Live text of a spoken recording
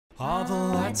All the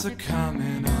lights are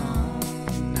coming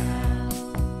on now.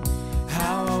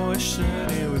 How I wish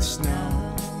that it would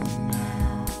snow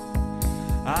now.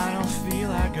 I don't feel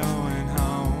like going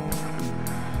home.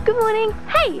 Good morning!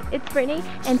 Hey, it's Brittany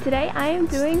and today I am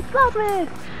doing Vlogmas!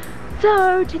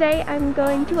 So today I'm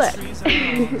going to work.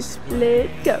 Let's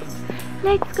go!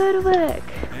 Let's go to work!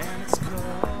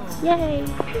 Yay!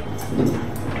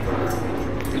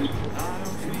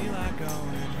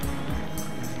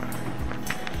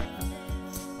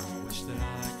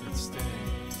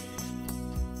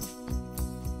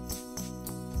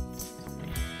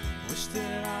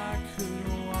 That I could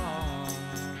walk.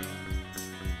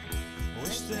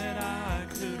 Wish that I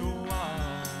could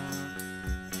walk.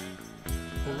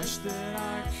 Wish that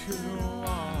I could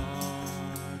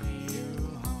walk you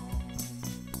home.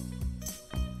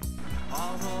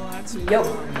 All the lights are Yo!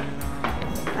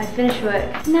 I finished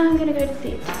work. Now I'm gonna go to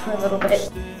sit for a little bit.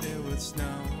 It's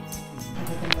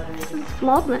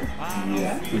Vlogmas.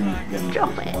 Yeah.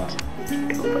 Drop it.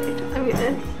 I'm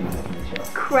gonna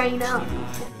crane up.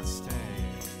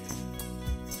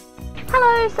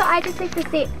 Hello, so I just left the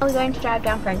set. We're going to drive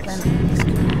down Franklin.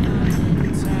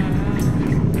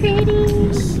 Pretty.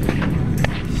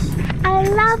 I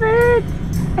love it.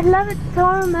 I love it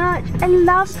so much. I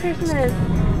love Christmas.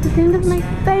 December's my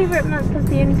favourite month of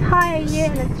the entire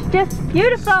year and it's just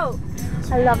beautiful.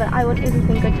 I love it. I want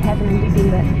everything good to happen in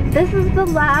December. This is the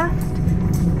last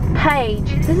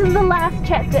page. This is the last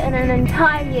chapter in an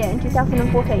entire year in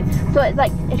 2014. So it's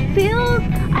like, I feel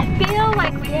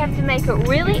like we have to make it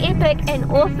really epic and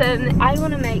awesome. I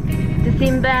want to make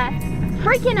December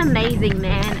freaking amazing,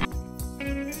 man.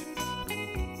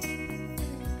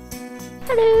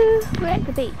 Hello, we're at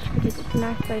the beach because it's a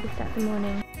nice way to start the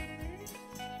morning.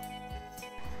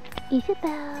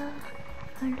 Isabel,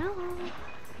 hello.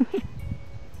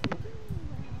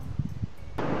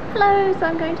 Hello, so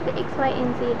I'm going to the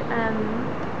XYNZ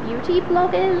beauty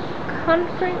bloggers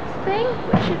conference thing,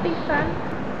 which should be fun.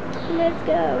 Let's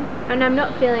go. And I'm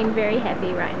not feeling very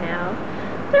happy right now.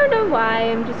 I don't know why,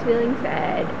 I'm just feeling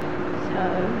sad.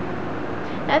 So,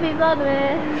 happy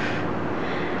Vlogmas!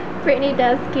 Brittany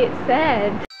does get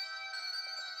sad.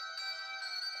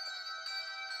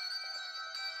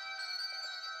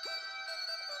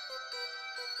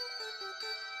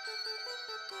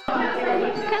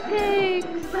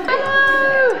 Cupcakes!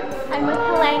 Hello! I'm with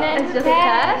Helena and It's just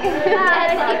Kat. a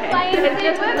It's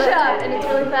just workshop and it's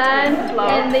really fun.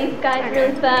 And these guys are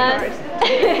really fun.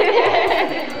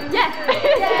 Yeah!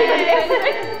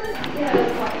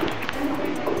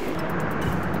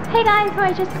 Hey guys, so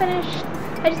I just finished.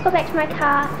 I just got back to my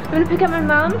car. I'm gonna pick up my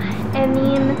mum and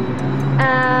then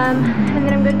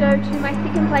I'm gonna go to my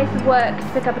second place of work to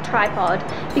pick up a tripod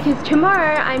because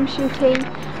tomorrow I'm shooting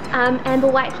and the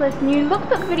Whitecliffe new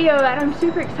lookbook video and I'm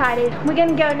super excited. We're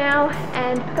gonna go now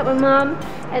and pick up my mum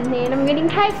and then I'm getting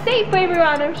KFC for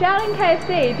everyone. I'm shouting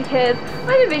KFC because I'm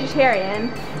a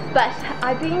vegetarian but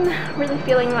I've been really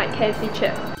feeling like KFC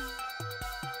chips.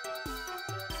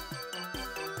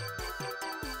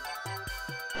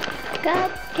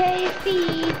 Got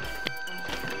KFC!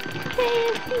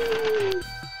 KFC!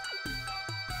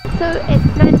 So it's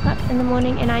 9 o'clock in the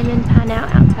morning and I'm in Parnell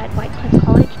outside Whitecliffe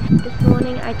College. This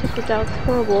morning I took the dogs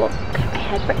for a walk, I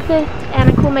had breakfast and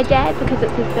I called my dad because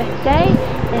it's his birthday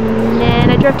and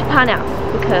then I drove to Parnell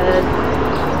because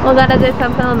all gotta do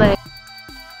some filming.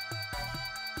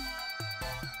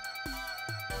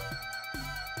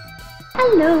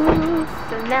 Hello!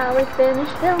 So now we're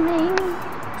finished filming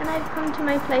and I've come to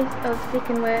my place of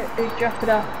second work to drop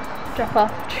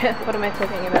off, what am I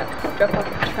talking about? Drop off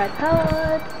the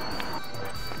tripod.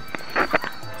 I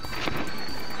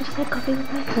just had coffee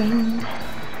with my friend. I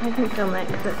haven't filmed that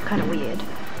because it's kind of weird.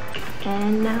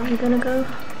 And now I'm gonna go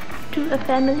to a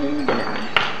family dinner.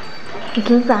 It's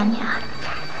lasagna.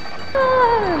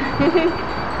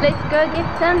 Let's go get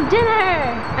some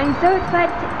dinner! I'm so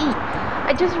excited to eat.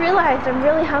 I just realized I'm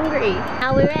really hungry.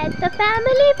 Now we're at the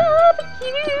family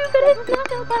barbecue, but it's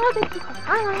not a barbecue.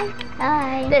 Hi.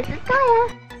 Hi. This is Kaya.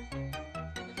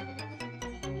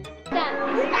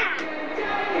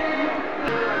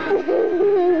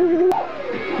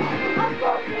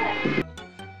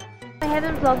 I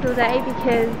haven't vlogged all day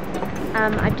because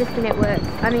I've just been at work.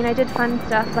 I mean, I did fun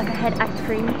stuff, like I had ice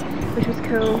cream, which was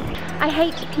cool. I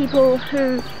hate people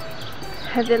who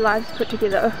have their lives put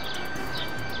together.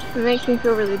 It makes me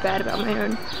feel really bad about my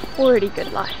own already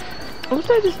good life.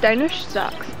 Also, this Danish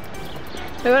sucks.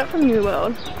 I got it from New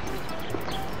World.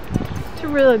 It's a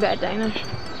really bad Danish.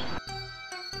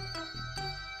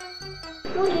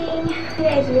 Morning!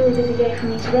 Today is a really busy day for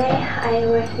me today. I am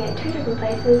working at 2 different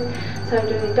places, so I'm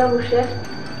doing a double shift.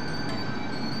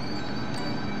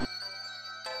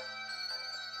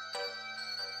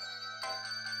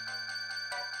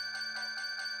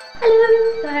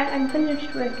 Hello! So I'm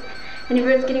finished work and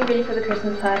everyone's getting ready for the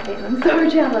Christmas party and I'm so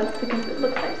jealous because it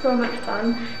looks like so much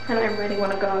fun and I really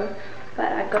want to go.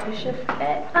 But I've got a shift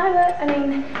at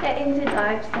NZ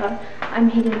Live, so I'm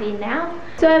heading there now.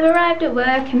 So I've arrived at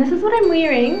work and this is what I'm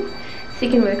wearing.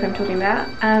 Second work I'm talking about.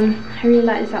 I really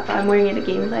like this outfit, I'm wearing it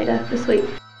again later this week.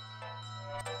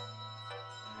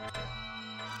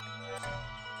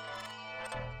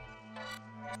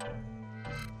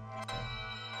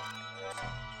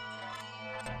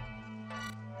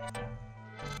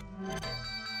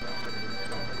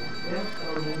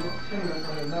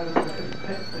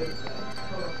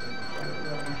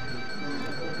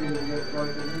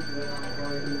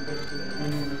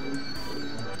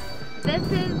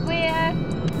 This is where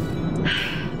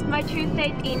my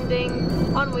Tuesday's ending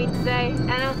on Wednesday,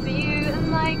 and I'll see you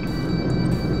in like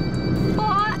 4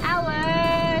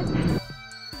 hours.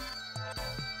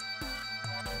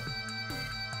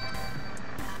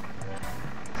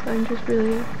 So I'm just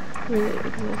really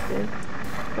exhausted.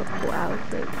 Got 4 hours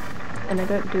sleep, and I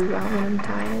don't do well when I'm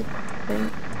tired. I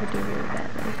think I do really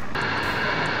badly.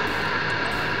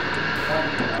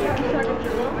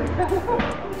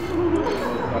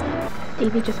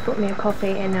 Stevie just brought me a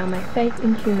coffee and now my faith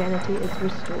in humanity is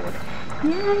restored.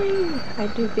 Yay! I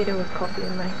do better with coffee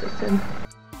in my system.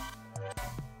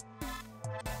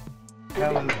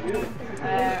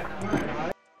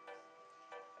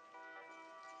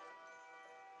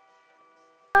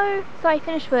 So I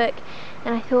finished work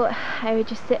and I thought I would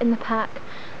just sit in the park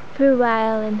for a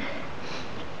while and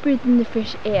breathe in the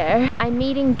fresh air. I'm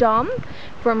meeting Dom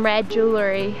from Rad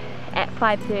Jewellery at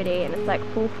 5:30 and it's like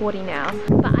 4:40 now.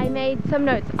 But I made some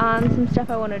notes on some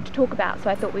stuff I wanted to talk about, so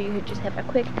I thought we could just have a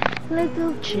quick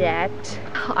little chat.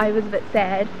 I was a bit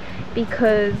sad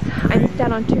because I missed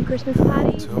out on 2 Christmas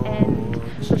parties and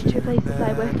there's 2 places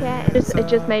I work at. It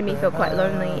just made me feel quite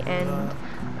lonely, and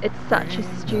it's such a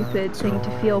stupid thing to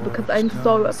feel because I'm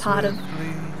so a part of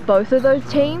both of those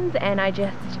teams, and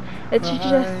it's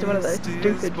just one of those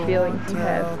stupid feelings you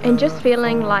have. And just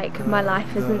feeling like my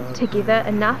life isn't together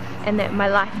enough and that my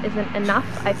life isn't enough.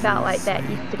 I felt like that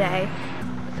yesterday.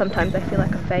 Sometimes I feel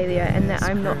like a failure and that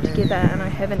I'm not together and I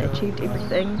haven't achieved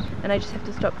everything, and I just have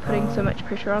to stop putting so much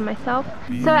pressure on myself.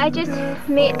 So I just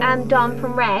met Dom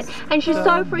from Rad and she's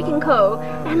so freaking cool,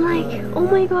 and like, oh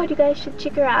my god, you guys should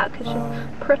check her out because she's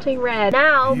pretty rad.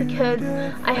 Now, because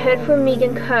I heard from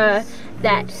Megan Kerr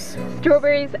that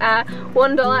strawberries are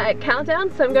 $1 at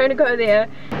Countdown, so I'm going to go there.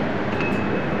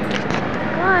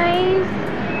 Guys,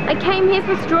 I came here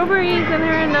for strawberries and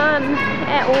there are none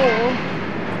at all.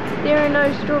 There are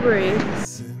no strawberries.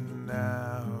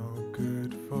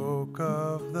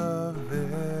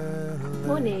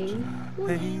 Morning.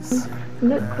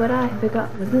 Look what I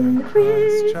forgot was in the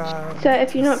fridge. So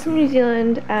if you're not from New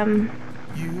Zealand,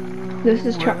 this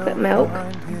is chocolate milk.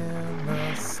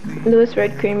 Lewis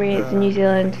Road Creamery is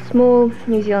a small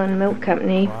New Zealand milk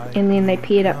company, and then they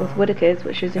paired up with Whitecliffe,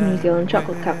 which is a New Zealand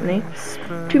chocolate company,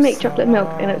 to make chocolate milk,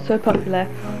 and it's so popular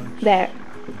that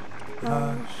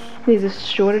there's a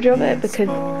shortage of it because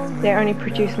they only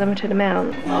produce limited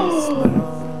amounts.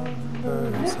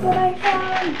 That's what I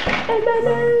found!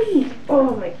 M&M's!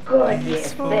 Oh my god,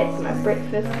 yes, that's my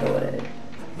breakfast sorted.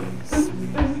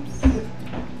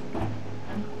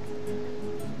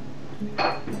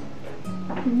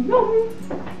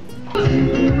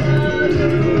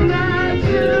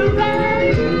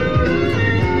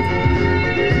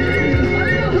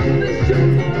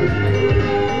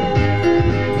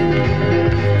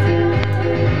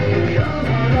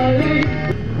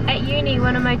 At uni,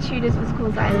 one of my tutors was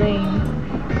called Eileen,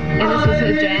 and this was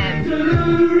her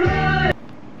jam.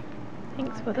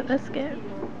 Thanks for the biscuit.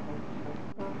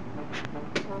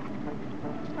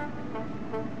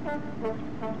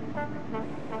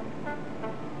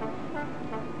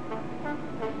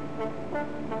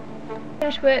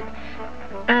 Finished work.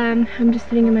 I'm just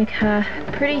sitting in my car.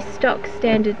 Pretty stock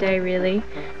standard day really,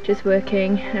 just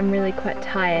working. I'm really quite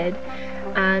tired.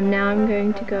 Now I'm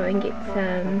going to go and get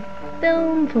some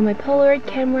film for my Polaroid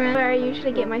camera. Where I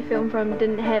usually get my film from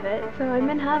didn't have it, so I'm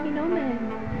in Harvey Norman.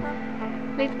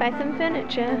 Let's buy some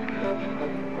furniture.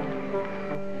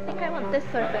 I think I want this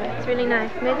sofa, it's really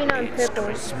nice. Maybe not in purple,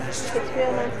 it's real nice for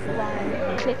wine.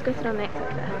 Let's go sit on that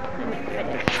sofa. I'm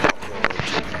excited.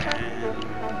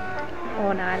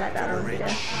 Oh no, I like that one better.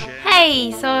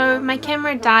 Hey, so my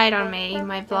camera died on me,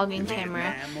 my vlogging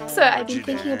camera. So I've been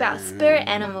thinking about spirit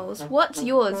animals. What's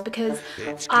yours? Because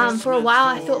for a while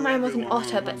I thought mine was an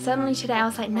otter, but suddenly today I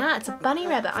was like, nah, it's a bunny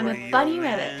rabbit. I'm a bunny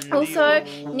rabbit. Also,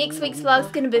 next week's vlog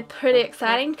is going to be pretty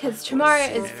exciting because tomorrow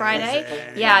is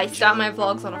Friday. Yeah, I start my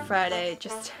vlogs on a Friday. It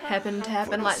just happened to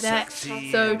happen like that.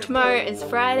 So tomorrow is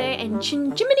Friday and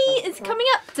Jiminy is coming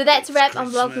up. So that's a wrap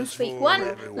on Vlogmas Week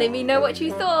 1. Let me know what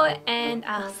you thought and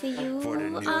I'll see you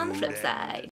on the flip side.